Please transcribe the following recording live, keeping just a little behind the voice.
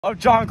Of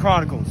John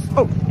Chronicles.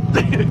 Oh,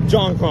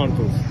 John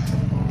Chronicles.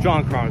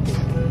 John Chronicles.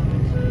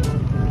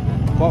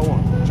 Part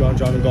 1. John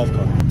and golf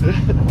cart.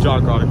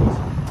 John Chronicles.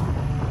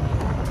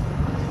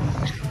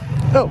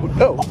 no.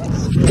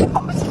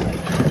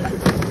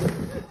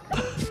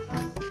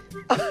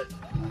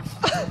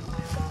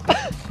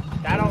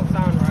 That don't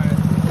sound right.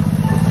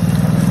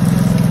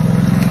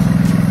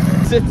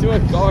 Sit to a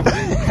car,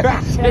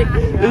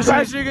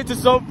 crashing into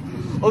some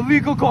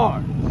illegal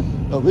car.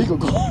 Illegal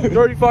car.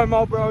 35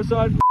 mile per hour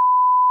side.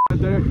 Right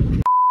there.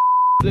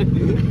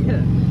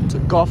 It's a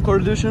golf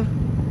cart edition.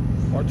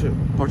 Part 2.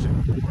 Part 2.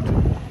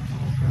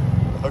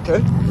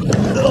 Okay.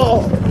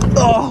 Oh.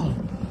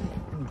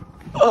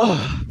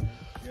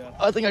 Yeah.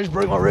 I think I just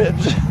broke my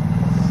ribs.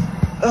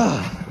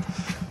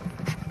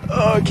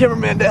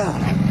 Cameraman down.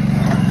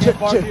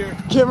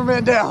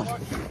 Cameraman down.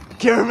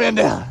 Cameraman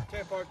down.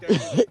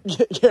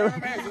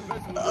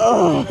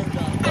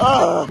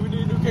 We need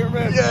a new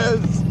cameraman.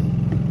 Yes.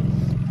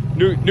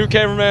 New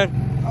cameraman.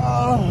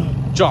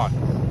 John.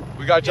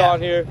 We got John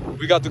here.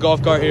 We got the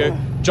golf cart here.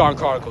 John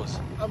Chronicles.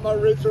 My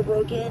ribs are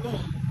broken.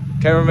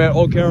 Cameraman.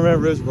 Old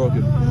cameraman. Ribs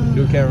broken.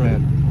 New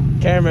cameraman.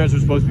 Cameramans were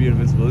supposed to be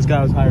invincible. This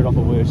guy was hired off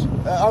a Wish.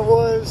 I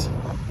was.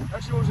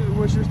 Actually, wasn't a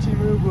Wishers team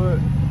move, but.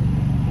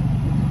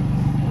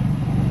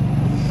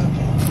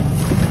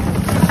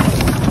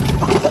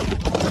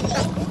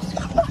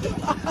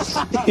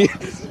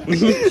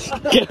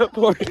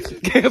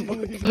 Can't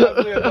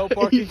no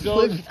parking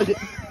zone.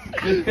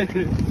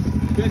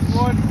 This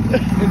one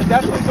is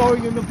definitely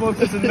going in the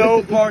books as a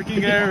no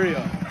parking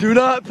area. Do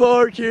not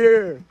park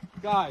here.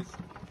 Guys,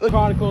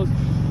 Chronicles,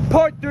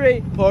 part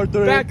 3. Part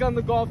 3. Back on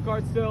the golf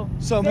cart still.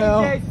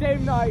 Somehow. Same day,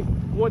 same night.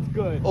 What's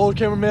good? Old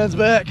cameraman's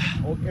back.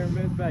 Old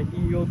cameraman's back. He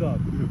healed up.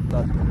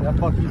 Yeah,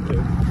 fuck you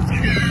too.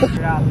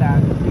 Figured out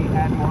that he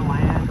had more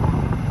land,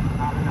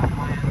 not enough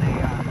land. They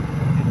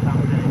did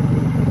something.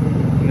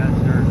 You guys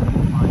start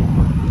buying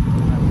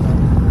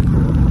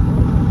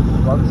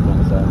Garbage can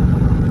is that?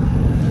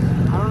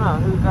 I don't know.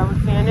 Whose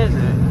garbage can is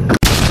it?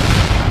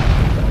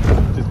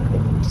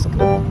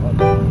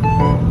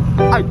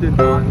 I did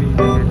not mean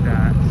to hit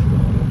that.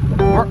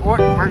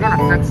 We're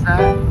gonna fix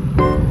that.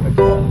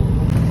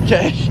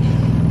 Okay.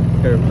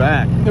 They're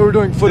back. And we're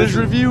doing footage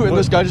review, and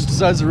this guy just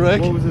decides to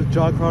wreck. What was this,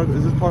 John Chronicles?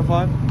 Is this part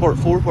 5? Part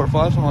 4, part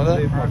 5, something like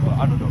that. Part 5.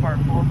 I don't know. Part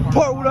 4.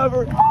 Part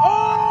whatever.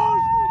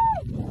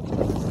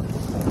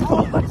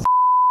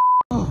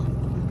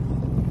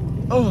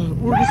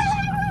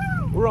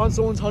 We're on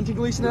someone's hunting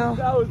lease now.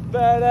 That was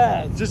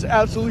badass. Just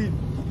absolutely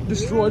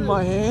destroyed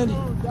my hand. Hey,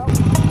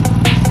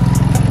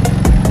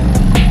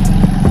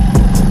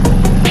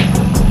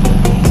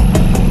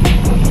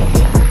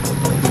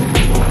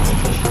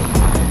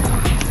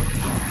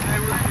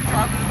 we're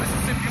driving to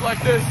Mississippi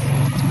like this.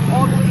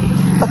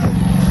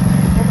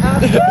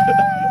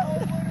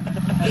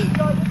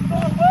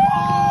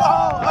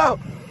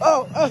 Oh.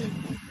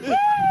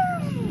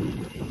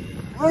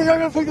 We're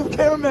gonna pick the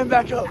cameraman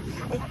back up.